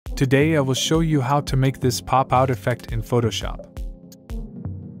Today I will show you how to make this pop-out effect in Photoshop.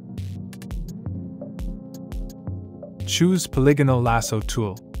 Choose Polygonal Lasso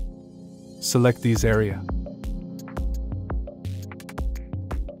tool. Select these area.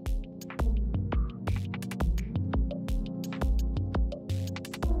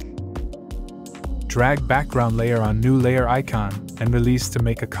 Drag background layer on new layer icon and release to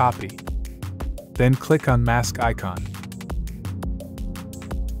make a copy. Then click on mask icon.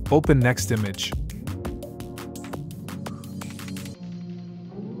 Open next image.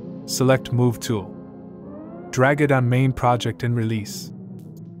 Select Move tool. Drag it on main project and release.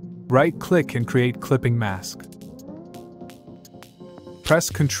 Right-click and create clipping mask. Press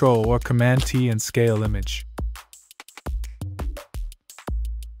Ctrl or Command T and scale image.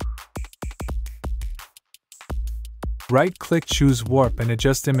 Right-click, choose warp and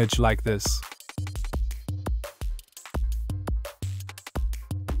adjust image like this.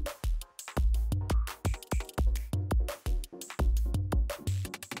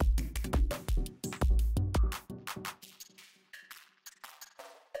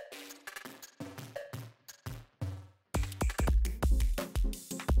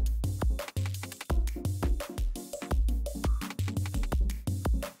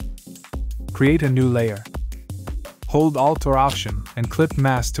 Create a new layer. Hold Alt or Option and clip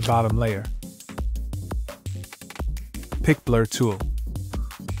mask to bottom layer. Pick Blur tool.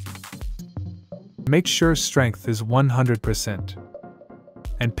 Make sure strength is 100%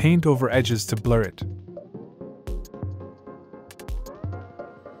 and paint over edges to blur it.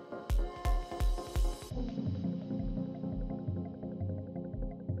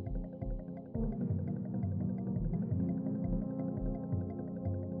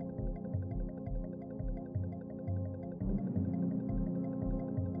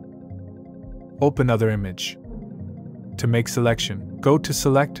 Open other image. To make selection, go to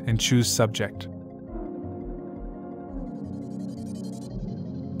Select and choose Subject.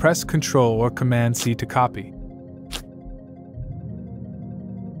 Press Ctrl or Command C to copy.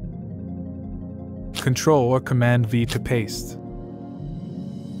 Ctrl or Command V to paste.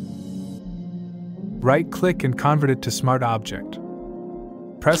 Right-click and convert it to Smart Object.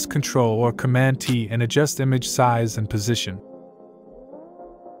 Press Ctrl or Command T and adjust image size and position.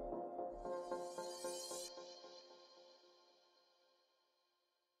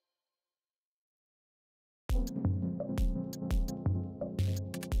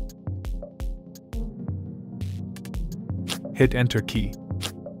 Hit Enter key.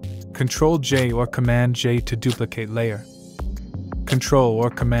 Ctrl J or Command J to duplicate layer. Ctrl or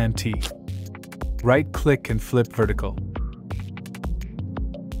Command T. Right-click and flip vertical.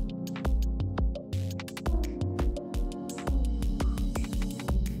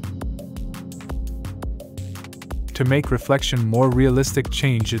 To make reflection more realistic,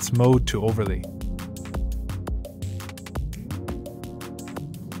 change its mode to overlay.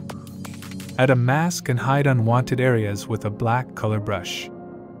 Add a mask and hide unwanted areas with a black color brush.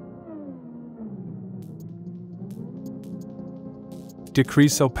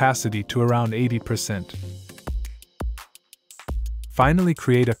 Decrease opacity to around 80%. Finally,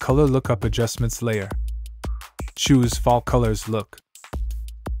 create a color lookup adjustments layer. Choose Fall Colors Look.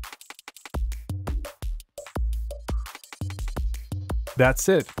 That's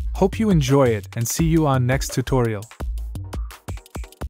it. Hope you enjoy it and see you on next tutorial.